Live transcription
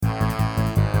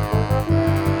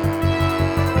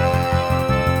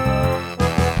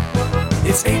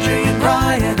It's AJ and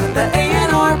Ryan on the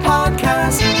A&R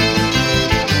podcast.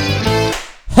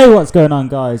 Hey, what's going on,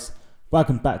 guys?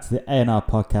 Welcome back to the A&R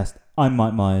podcast. I'm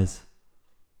Mike Myers.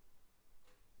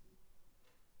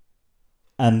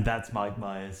 And that's Mike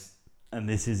Myers. And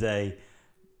this is a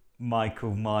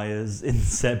Michael Myers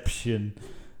inception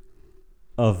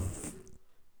of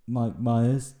Mike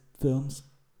Myers films,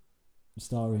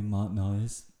 starring Mike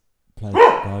Myers, played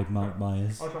by Mike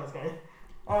Myers. I'll try this game.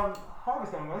 Hi,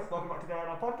 what's going on, guys? Welcome back to the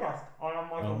A&R podcast. I am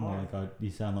Michael Oh my Myers. god, you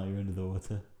sound like you're under the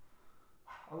water.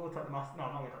 I will take the mask. No,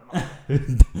 I'm not going to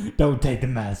take the mask. Don't take the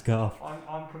mask off.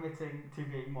 I'm committing to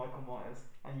being Michael Myers,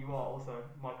 and you are also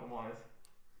Michael Myers.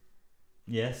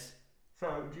 Yes.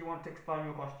 So, do you want to explain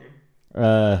your costume?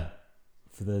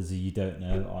 For those of you who don't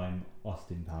know, I'm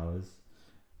Austin Powers,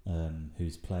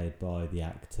 who's played by the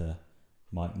actor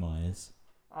Mike Myers.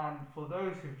 And for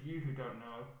those of you who don't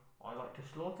know, I like to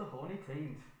slaughter horny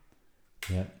teens.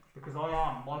 Yep. Because I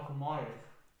am Michael Myers.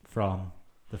 From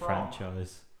the From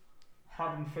franchise.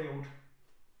 Haddonfield.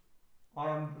 I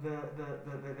am the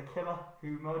killer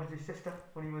who murdered his sister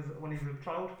when he was a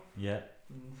child. Yeah.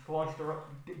 And sliced her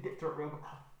up, dipped her up real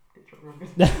good.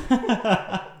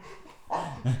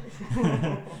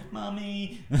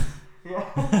 Mummy.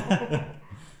 Yeah.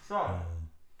 So,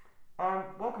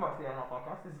 welcome back to the A&R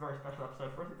podcast. This is a very special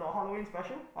episode for us. It's our Halloween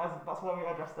special. That's why we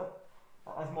are dressed up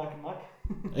as Mike and Mike.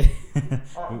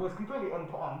 It was completely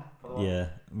unplanned, by the way. Yeah.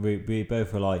 We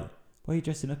both were like, what are you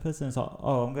dressing up as? And it's like,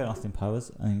 oh, I'm going Austin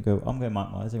Powers. And you go, I'm going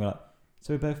Mike Myers. And we're like,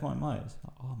 so we're both Mike Myers.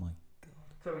 Like, oh my god.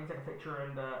 So we take a picture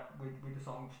and with the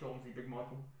song Stormzy Big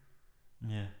Michael.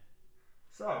 Yeah.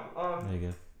 So, There you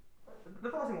go. the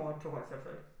first thing I want to talk about this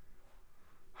episode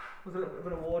was a little bit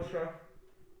of an award show.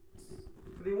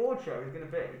 So the award show is going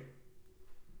to be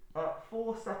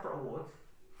 4 separate awards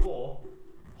for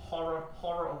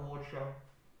horror award show.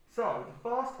 So the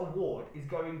first award is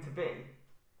going to be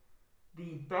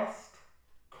the best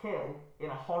kill in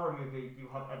a horror movie you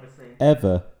have ever seen.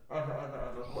 Ever.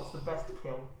 Ever. What's the best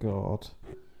kill? God.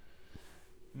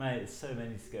 Mate, there's so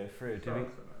many to go through.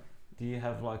 Do you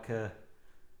have like a...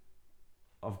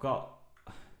 I've got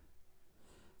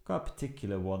a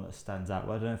particular one that stands out,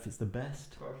 but I don't know if it's the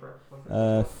best. Go for it.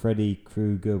 What's it? Freddy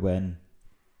Krueger when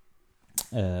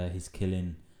he's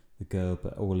killing the girl,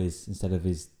 but instead of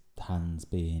his hands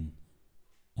being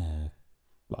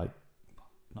like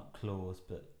not claws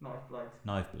but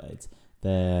knife blades,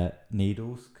 they're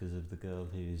needles because of the girl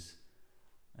who's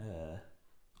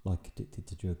like addicted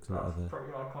to drugs or whatever. That's a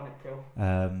pretty iconic kill.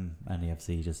 And he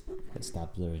obviously just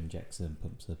stabs her, injects her, and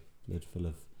pumps her blood full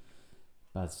of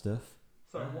bad stuff.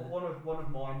 So one of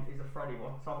mine is a Freddy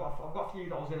one. So I've got a few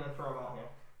that I was going to throw out here.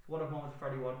 So one of mine was a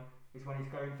Freddy one. Is when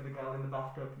he's going for the girl in the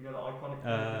bathtub. You know, the iconic.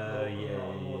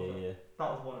 Yeah.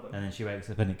 That was one of them. And then she wakes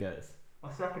up and it goes.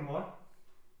 My second one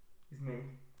is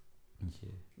me. And she...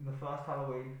 In the first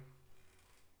Halloween,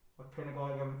 I pin a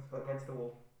guy against the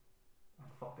wall.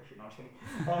 Oh, fuck this shit, no, I'm just kidding.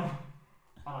 And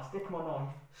I stick my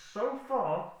knife so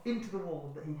far into the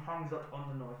wall that he hangs up on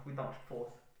the knife with that much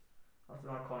force. That's an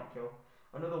iconic kill.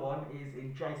 Another one is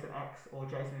in Jason X or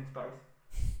Jason in Space,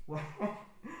 where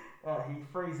he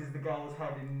freezes the girl's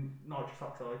head in nitrous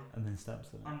oxide And then stabs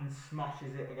her. and then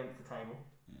smashes it against the table.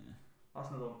 Yeah. That's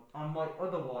another one. And my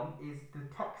other one is the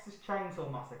Texas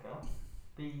Chainsaw Massacre,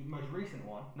 the most recent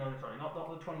one. No, sorry, not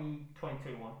the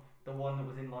 2022 one. The one that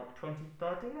was in like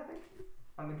 2013, I think.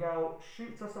 And the girl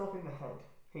shoots herself in the head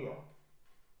here.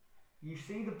 You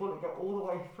see the bullet go all the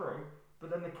way through, but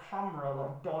then the camera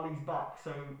like dollies back,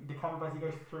 so the camera basically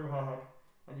goes through her head,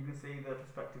 and you can see the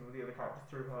perspective of the other character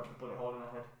through her the bullet hole in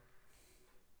her head.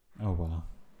 Oh wow.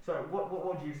 So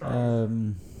what do you say?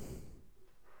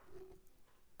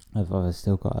 I've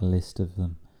still got a list of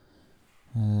them.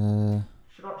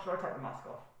 Should I take the mask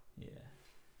off? Yeah.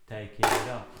 Take it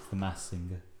off. It's the Masked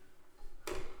Singer.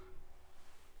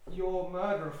 Your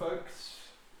murderer, folks.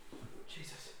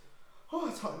 Jesus. Oh,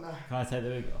 it's hot in there. Can I take the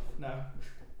wig off? No.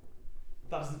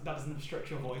 That doesn't obstruct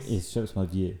your voice. It obstructs my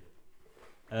view.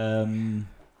 I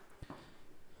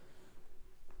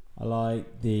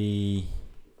like the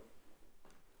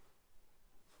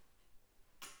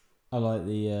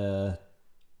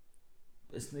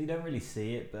you don't really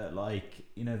see it, but like,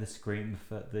 you know, the Scream,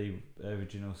 the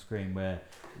original Scream, where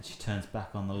she turns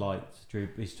back on the lights.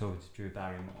 He's talking to Drew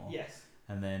Barrymore. Yes.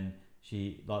 And then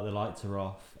she, like, the lights are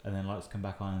off, and then lights come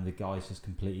back on, and the guy's just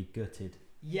completely gutted.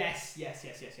 Yes.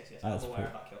 I'm aware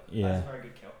of that kill. Yeah. That's a very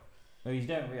good kill. Well, you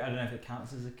don't. I don't know if it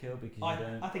counts as a kill because you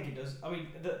don't. I think it does. I mean,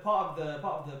 the part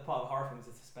of horror films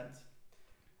is suspense.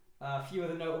 A few of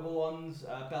the notable ones: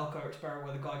 Belko experiment,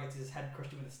 where the guy gets his head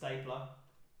crushed in with a stapler.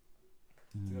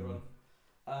 It's a good one.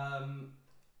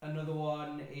 Another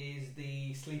one is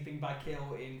the sleeping bag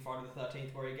kill in Friday the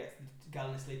 13th, where he gets the gal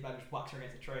in the sleeping bag and just whacks her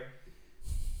against a tree.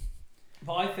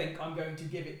 But I think I'm going to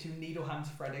give it to Needle Hands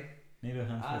Freddy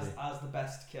as the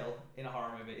best kill in a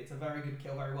horror movie. It's a very good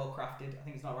kill, very well crafted. I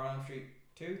think it's Nightmare on Elm Street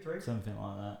 2, 3? Something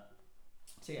like that.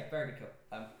 So yeah, very good kill.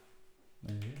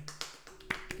 Maybe.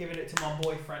 Giving it to my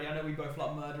boy Freddy. I know we both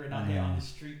like murdering out here on the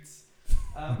streets.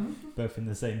 Both in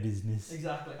the same business.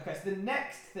 Exactly. Okay, so the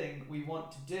next thing we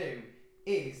want to do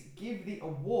is give the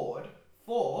award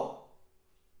for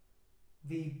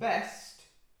the best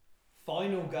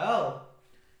final girl.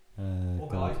 Or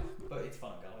guy, but it's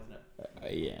final girl, isn't it?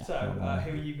 Yeah. So,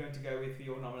 who are you going to go with for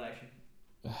your nomination?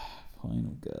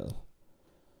 Final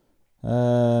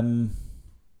girl.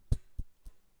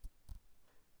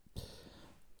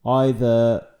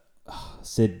 Either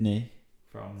Sydney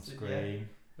from Scream. Yeah,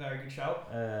 very good shout.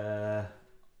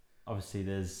 Obviously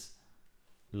there's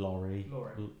Laurie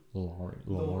Strode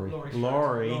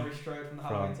from the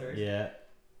Halloween series. Yeah.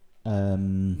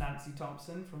 Nancy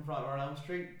Thompson from Nightmare on Elm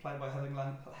Street, played by Helen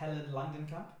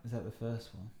Langenkamp. Is that the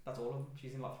first one? That's all of them.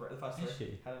 She's in like the first three. Is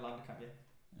she? Helen Langenkamp, yeah.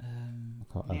 I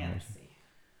can't Nancy.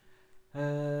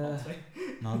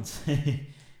 Nancy.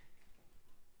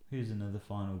 Who's another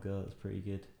final girl that's pretty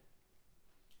good?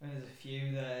 And there's a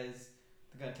few. There's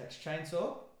the girl in Texas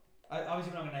Chainsaw.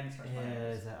 Obviously, we're not going to name these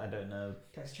characters. I don't know.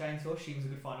 Texas Chainsaw. She was a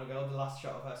good final girl. The last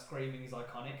shot of her screaming is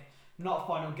iconic. Not a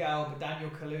final girl, but Daniel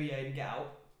Kaluuya in Get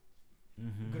Out.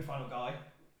 Mm-hmm. Good final guy.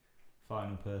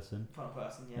 Final person. Final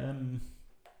person, yeah.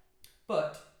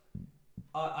 But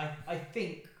I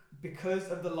think because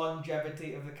of the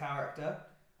longevity of the character,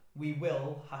 we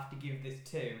will have to give this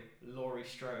to Laurie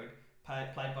Strode,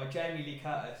 played by Jamie Lee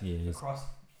Curtis across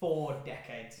 4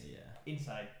 decades. Yeah.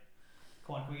 Insane.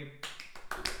 Come on, can we give...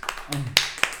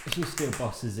 She still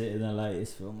bosses it in the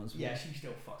latest film as well. Yeah, she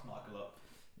still fucks Michael up.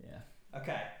 Yeah.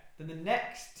 Okay, then the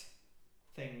next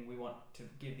thing we want to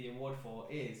give the award for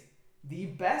is the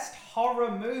best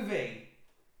horror movie.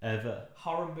 Ever.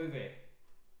 Horror movie.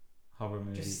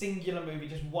 Just singular movie,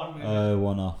 just one movie.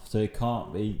 One off. So it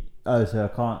can't be... Oh, so I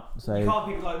can't say... You can't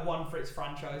pick like one for its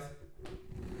franchise.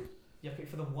 You have to pick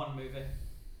for the one movie.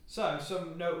 So,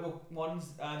 some notable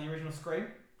ones. The original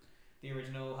Scream. The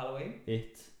original Halloween.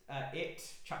 It. It,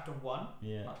 Chapter 1.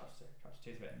 Yeah. Not Chapter 2. Chapter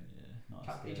 2 is a bit... Yeah, not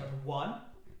Chapter 1.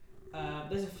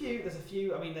 There's a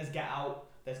few. I mean, there's Get Out,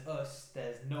 there's Us,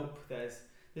 there's Nope, there's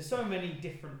so many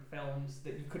different films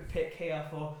that you could pick here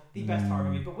for the best horror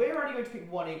movie. But we're only going to pick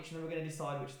one each, and then we're going to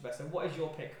decide which is the best. So, what is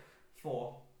your pick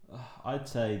for? I'd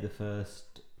say the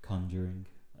first Conjuring.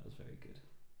 That was very good.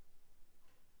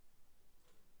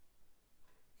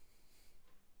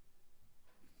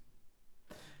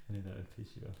 I knew that would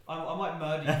piss you off. I might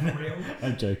murder you for real.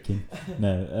 I'm joking.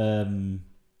 No.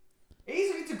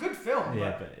 It's a good film.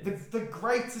 Yeah, but the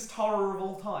greatest horror of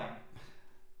all time.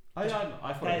 I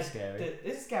thought it was scary.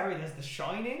 It's scary. There's The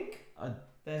Shining.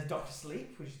 There's Doctor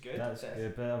Sleep, which is good. That's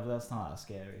good, but that's not that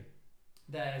scary.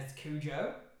 There's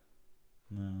Cujo.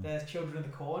 No. There's Children of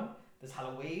the Corn. There's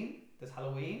Halloween. There's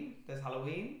Halloween. There's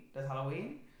Halloween. There's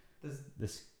Halloween. There's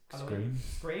Scream.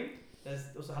 Scream. There's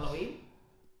also Halloween.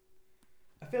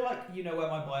 I feel like you know where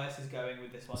my bias is going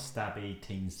with this one. Stabby,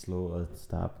 Teen Slaughter,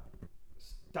 Stab.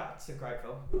 That's a great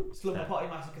film. Slumber Party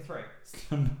Massacre 3.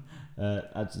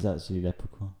 It's actually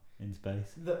Leprechaun in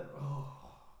space.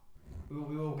 We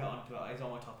will get onto that. It's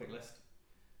on my topic list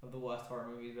of the worst horror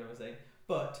movies I've ever seen.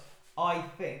 But I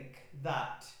think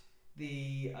that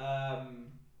we're going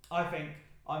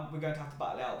to have to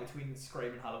battle it out between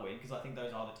Scream and Halloween because I think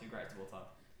those are the two greatest of all time.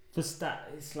 For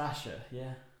slasher,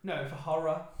 yeah. No, for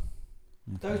horror.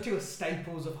 Okay. Those two are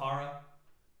staples of horror.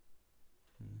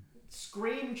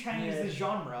 Scream changed the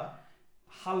genre.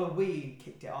 Halloween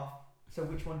kicked it off. So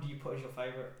which one do you put as your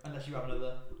favourite? Unless you have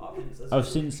another option. I've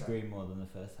seen Scream more than the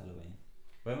first Halloween.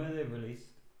 When were they released?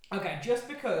 Okay, just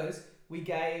because we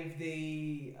gave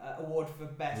the award for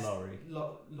best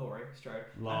Laurie Strode,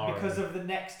 and because of the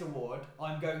next award,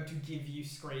 I'm going to give you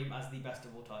Scream as the best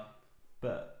of all time.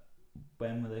 But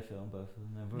when were they filmed? Both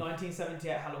of them.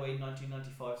 1978 Halloween,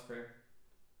 1995 Scream.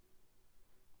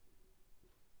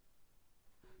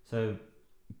 So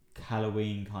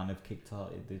Halloween kind of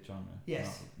kick-started the genre.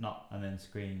 Yes. Not and then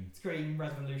Scream. Scream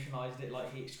revolutionised it.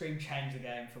 Scream changed the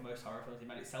game for most horror films. He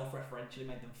made it self-referential.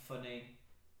 Made them funny.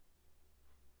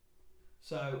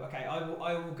 So okay,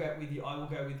 I will go with you. I will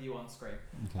go with you on Scream.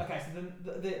 Okay. So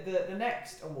the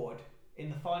next award in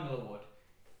the final award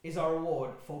is our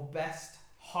award for best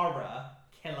horror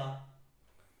killer,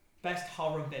 best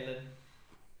horror villain.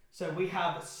 So we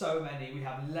have so many. We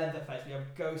have Leatherface, we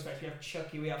have Ghostface, we have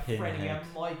Chucky, we have Freddy, we have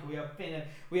Michael, we have Pinhead,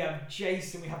 we have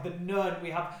Jason, we have the Nun, we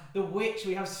have the Witch,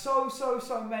 we have so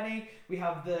many. We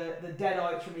have the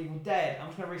Deadites from Evil Dead. I'm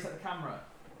just going to reset the camera.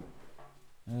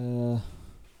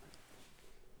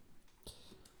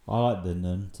 I like the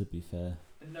Nun, to be fair.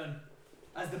 The Nun.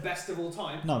 As the best of all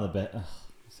time. Not the best.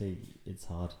 See, it's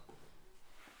hard.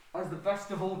 As the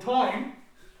best of all time.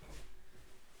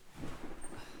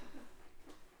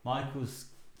 Michael's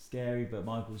scary, but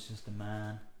Michael's just a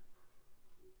man.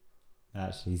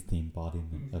 Actually, he's the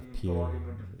embodiment of pure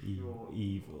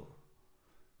evil.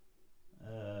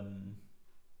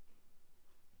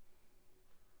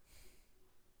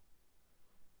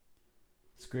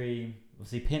 Scream. Well,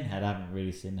 see, Pinhead, I haven't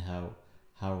really seen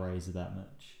Hellraiser that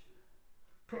much.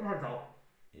 Pinhead's out.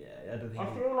 Yeah, I don't think.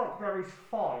 I feel like there is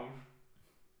 5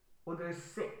 or there's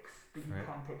 6 that you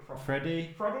can pick from.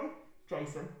 Freddy,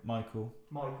 Jason, Michael,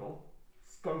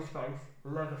 Ghostface,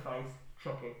 Leatherface,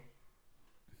 Chucky.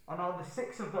 And out of the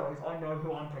 6 of those, I know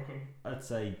who I'm picking. I'd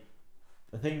say,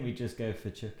 I think we just go for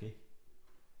Chucky.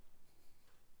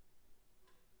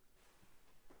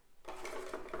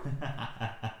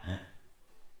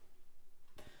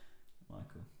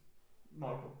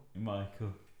 Michael.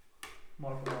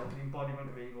 Michael Myers, the embodiment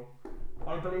of evil.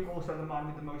 I believe also the man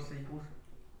with the most sequels.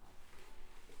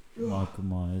 Michael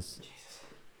Myers. Jesus.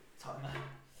 It's hard now.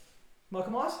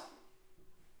 Michael Myers?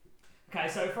 Okay,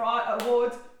 so for our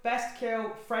awards, best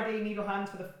kill, Freddy Needlehands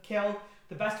for the kill.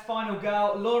 The best final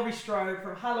girl, Laurie Strode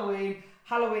from Halloween,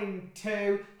 Halloween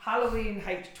 2, Halloween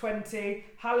H20,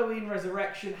 Halloween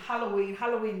Resurrection,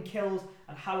 Halloween Kills,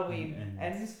 and Halloween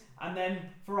Ends. And then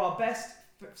for our best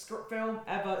film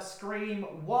ever, Scream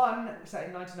 1, set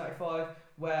in 1995,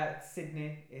 where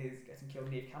Sydney is getting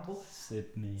killed, Neve Campbell.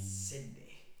 Sydney.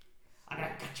 I'm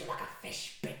gonna cut you like a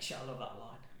fish, bitch. I love that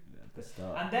line. The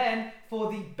start. And then for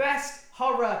the best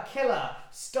horror killer,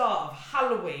 star of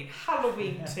Halloween,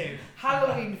 Halloween 2,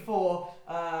 Halloween 4,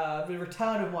 The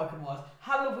Return of Michael Myers,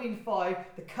 Halloween 5,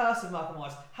 The Curse of Michael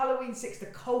Myers, Halloween 6, The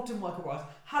Cult of Michael Myers,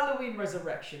 Halloween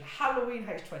Resurrection, Halloween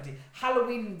H20,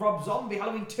 Halloween Rob Zombie,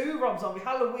 Halloween 2 Rob Zombie,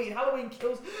 Halloween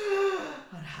Kills,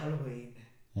 and Halloween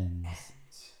Ends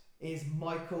is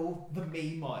Michael the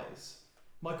Me Myers.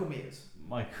 Michael Myers.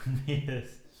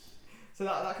 So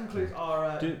that concludes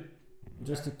our...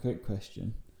 Just a quick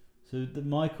question. So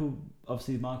Michael's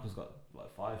got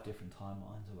like 5 different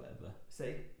timelines or whatever.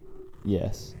 See?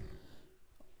 Yes.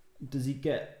 Does he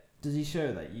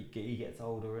show that he gets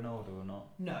older and older or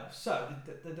not? No. So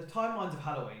the timelines of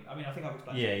Halloween. I mean, I think I've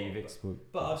explained. Yeah, it you've explained.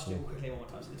 But I'll just do it quickly one more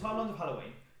time. So the timelines of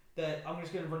Halloween. I'm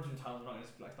just going to run through the timelines. I'm not going to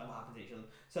explain what happens to each of them.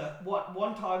 So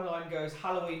one timeline goes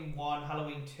Halloween 1,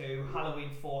 Halloween 2,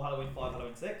 Halloween 4, Halloween 5,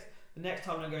 Halloween 6. The next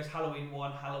timeline goes Halloween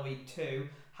 1, Halloween 2,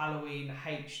 Halloween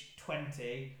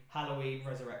H20, Halloween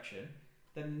Resurrection.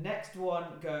 The next one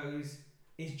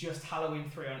is just Halloween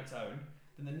 3 on its own.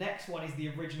 Then the next one is the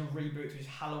original reboot, which is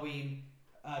Halloween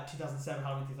 2007,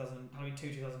 Halloween 2000, Halloween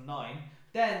 2, 2009.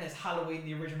 Then there's Halloween,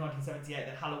 the original 1978,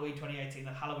 then Halloween 2018,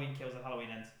 then Halloween Kills, and Halloween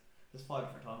Ends. There's 5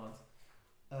 different timelines.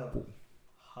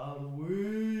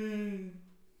 Halloween.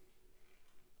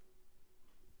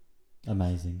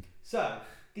 Amazing. So,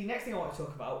 the next thing I want to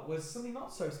talk about was something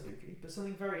not so spooky, but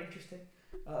something very interesting.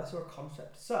 I saw a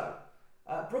concept. So,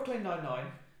 Brooklyn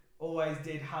Nine-Nine always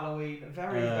did Halloween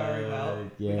very well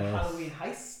with the Halloween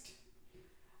heist.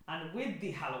 And with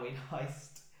the Halloween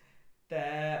heist,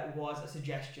 there was a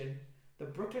suggestion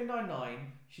that Brooklyn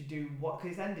Nine-Nine should do because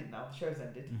it's ended now, the show's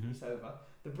ended, it's over.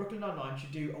 The Brooklyn Nine-Nine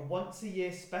should do a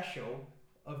once-a-year special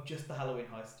of just the Halloween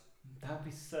heist. That would be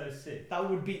so sick. That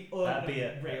would be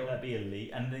unreal. That'd be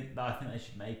elite. And I think they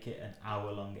should make it an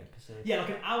hour-long episode. Yeah, like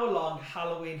an hour-long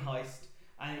Halloween heist,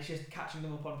 and it's just catching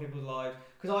them up on people's lives.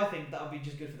 Because I think that would be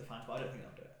just good for the fans, but I don't think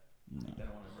they'll do it. No. They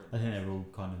don't want to. I think they've all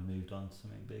kind of moved on to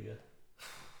something bigger.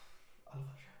 I love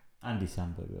that show. Andy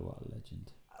Samberg, what a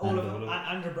legend. All of them.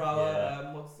 Andrew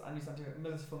Brower. What's Andy Samberg?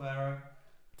 Melissa Fumero.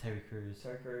 Terry Crews.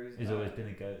 He's always been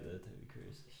a goat there, Terry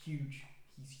Crews. Huge.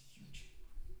 He's huge.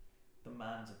 The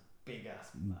man's a big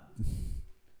ass man.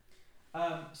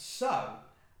 So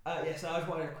I just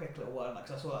wanted a quick little word on that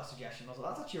because I saw that suggestion. I was like,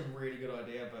 that's actually a really good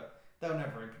idea, but they'll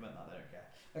never implement that. They don't care.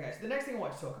 Okay, so the next thing I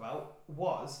wanted to talk about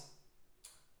was,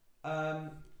 I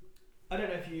don't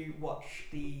know if you watch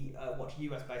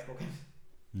US baseball games.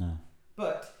 No.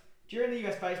 But during the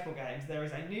US baseball games, there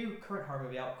is a new current horror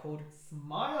movie out called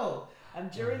Smile, and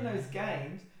during those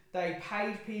games, they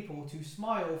paid people to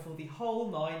smile for the whole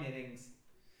 9 innings.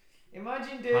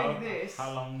 Imagine doing this.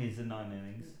 How long is the 9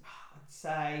 innings? I'd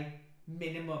say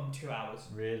minimum 2 hours.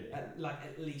 Really? At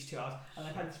least 2 hours. And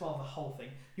they've had to smile the whole thing.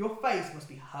 Your face must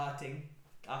be hurting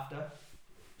after.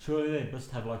 Surely they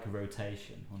must have like a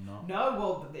rotation or not? No,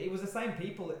 well, it was the same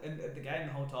people at the game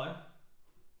the whole time.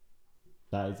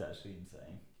 That is actually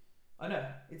insane. I know.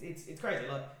 It's crazy.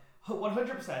 Like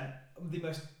 100% the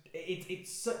most.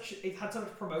 It had so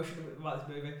much promotion about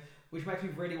this movie, which makes me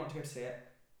really want to go to see it.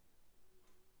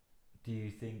 Do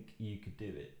you think you could do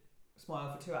it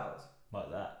Smile for 2 hours. like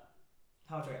that?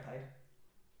 How much do I get paid?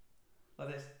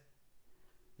 Like this.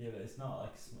 Yeah, but it's not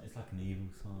like it's like an evil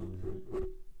smile, isn't it?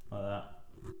 Like that.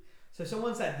 So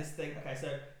someone said this thing. Okay,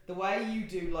 so the way you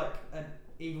do like an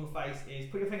evil face is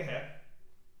put your finger here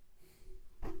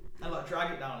and like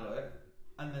drag it down a little bit,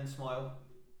 and then smile.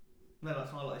 And then like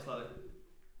smile like this, like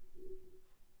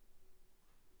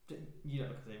you don't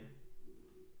look as evil.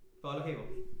 But I look evil.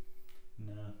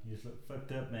 No, you just look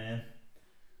fucked up, man.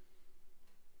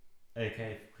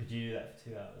 Okay, could you do that for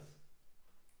 2 hours?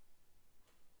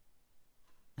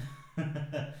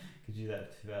 Could you do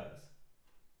that for 2 hours?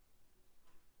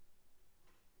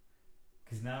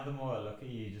 Because now the more I look at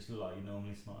you, you just look like you're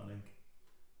normally smiling.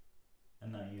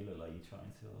 And now you look like you're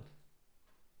trying too hard.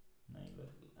 Now you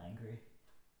look angry.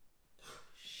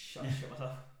 Shut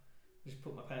myself. Just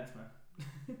put my pants, man.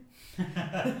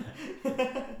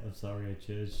 I'm sorry I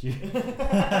chose you. People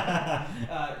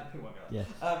won't go there. Yeah.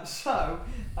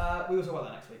 We will talk about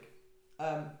that next week.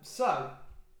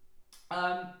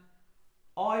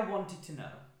 I wanted to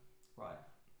know, right,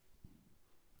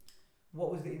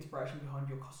 what was the inspiration behind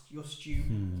your stew,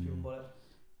 as people call it?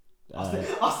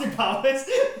 Austin Powers.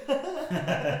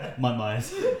 My mind.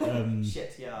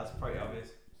 Shit, yeah, that's pretty obvious.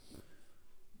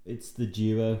 It's the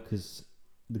duo, because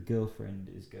the girlfriend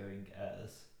is going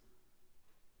as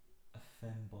a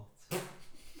fembot.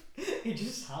 It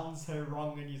just sounds so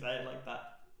wrong when you say it like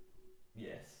that.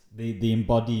 Yes. The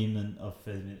embodiment of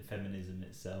feminism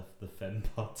itself, the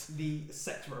fembot. The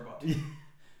sex robot.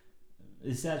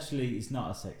 It's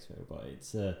not a sex robot.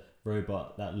 It's a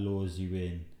robot that lures you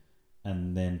in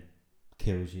and then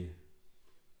kills you.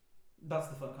 That's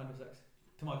the fun kind of sex.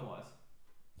 To Michael Myers.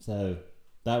 So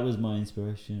that was my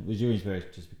inspiration. Was your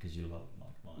inspiration just because you like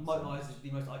Michael Myers? Michael Myers is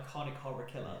the most iconic horror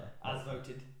killer, as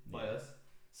voted by us.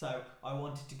 So I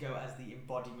wanted to go as the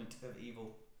embodiment of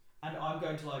evil. And I'm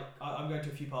going to I'm going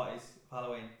to a few parties for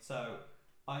Halloween, so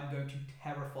I'm going to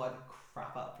terrify the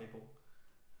crap out of people.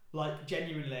 Like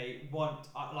genuinely,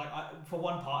 for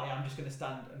one party, I'm just going to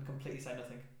stand and completely say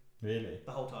nothing. Really?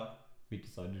 The whole time. We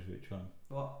decided which one.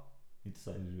 What? We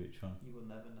decided which one. You will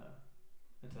never know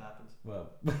until it happens.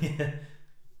 Well, yeah.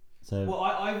 So. Well,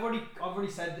 I've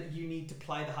already said that you need to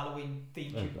play the Halloween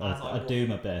theme tune as I do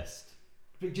my best.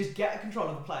 But just get control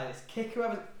of the playlist. Kick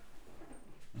whoever.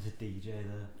 It's a DJ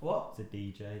though. What? It's a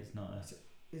DJ. It's not a.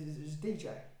 It's a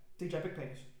DJ. DJ Big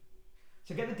Penis.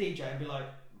 So get the DJ and be like,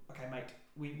 okay, mate,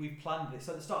 we've planned this.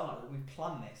 So at the start of the night, we've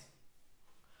planned this.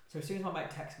 So as soon as my mate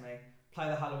texts me, play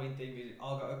the Halloween theme music,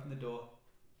 I'll go open the door,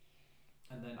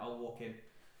 and then I'll walk in,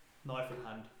 knife in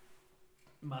hand,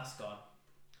 mask on,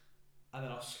 and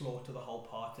then I'll slaughter the whole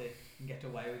party and get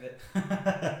away with it.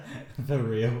 For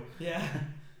real. Yeah.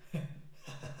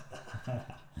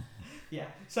 Yeah.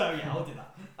 So yeah, I'll do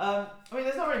that. I mean,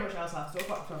 there's not really much else I have to talk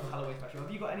about from the Halloween special. Have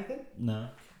you got anything? No.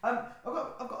 I've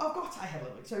got a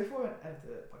Halloween week. So before we enter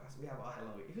the podcast, we have our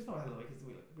Halloween week. If it's not a Halloween week, it's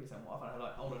we say what I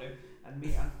want to do, and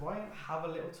me and Ryan have a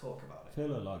little talk about it. I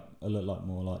feel I look like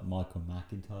more like Michael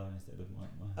McIntyre instead of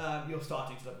Mike Myers. You're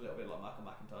starting to look a little bit like Michael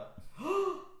McIntyre.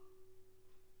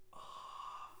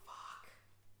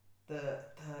 The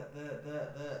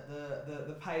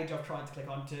page I've tried to click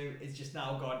onto is just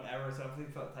now gone error, so I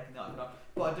think I've taken that off.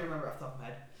 But I do remember it off the top of my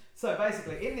head. So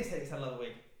basically, in this Halloween of the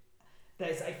week,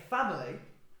 there's a family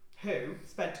who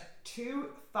spent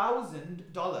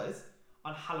 $2,000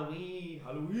 on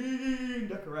Halloween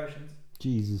decorations.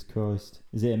 Jesus Christ!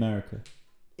 Is it America?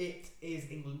 It is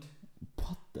England.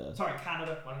 What the? Sorry,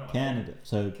 Canada. I don't know. Canada.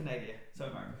 So Canada. So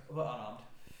America, but unarmed.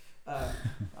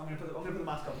 I'm gonna put the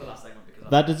mask on for the last segment because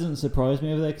that doesn't surprise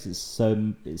me over there because it's so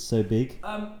big.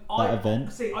 That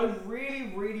event. See, I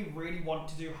really want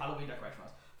to do Halloween decoration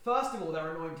masks. First of all,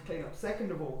 they're annoying to clean up.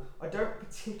 Second of all, I don't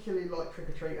particularly like trick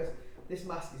or treaters. This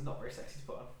mask is not very sexy to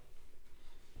put on.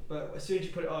 But as soon as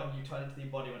you put it on, you turn into the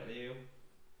embodiment of you.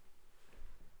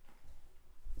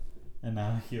 And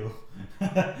now you're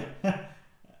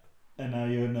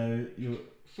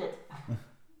Shit.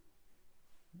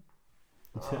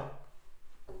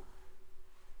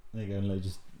 There you go, like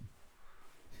just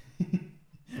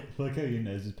like how your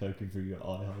nose is poking through your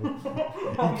eye hole. You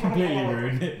completely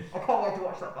ruined it. I can't wait to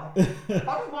watch that back.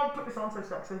 How does Mike put this on so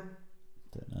sexy?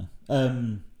 Don't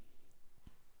know.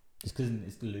 It's because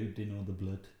it's lubed in all the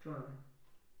blood. Do you want to...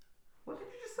 What did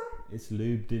you just say? It's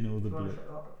lubed in all the Do you want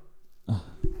blood. to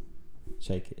shake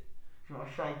Shake that up? it. Do you want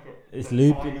to shake it? It's The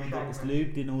lubed fire in all the. It's shaker?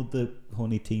 lubed in all the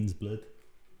horny teens' blood.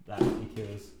 That he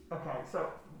kills. Okay, so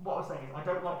what I was saying is I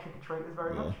don't like trick-or-treaters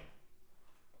very Yeah. much.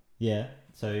 Yeah.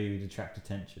 So you would attract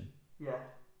attention. Yeah.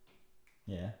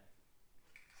 Yeah.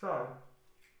 So,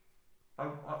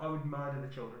 I would murder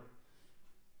the children.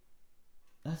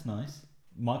 That's nice.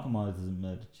 Michael Myers doesn't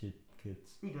murder kids.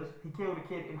 He does. He killed a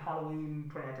kid in Halloween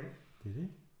 2018. Did he?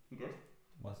 He did.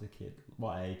 What's a kid?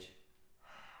 What age?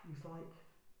 He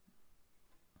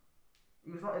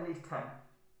was like at least 10.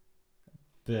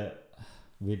 But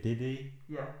did he?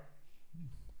 Yeah.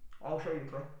 I'll show you the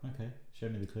clip. Okay. Show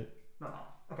me the clip. No.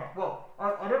 Okay. Well,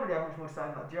 I don't really have much more to say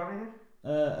on that. Do you have anything?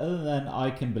 Other than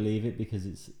I can believe it because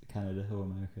it's Canada or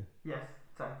America. Yes.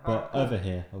 So. But over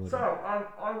here, I wouldn't. So,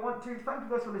 I want to thank you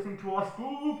guys for listening to our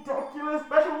Spooktacular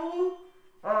special.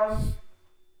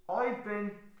 I've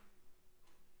been.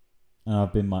 And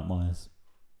I've been Mike Myers.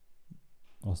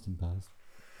 Austin Powers.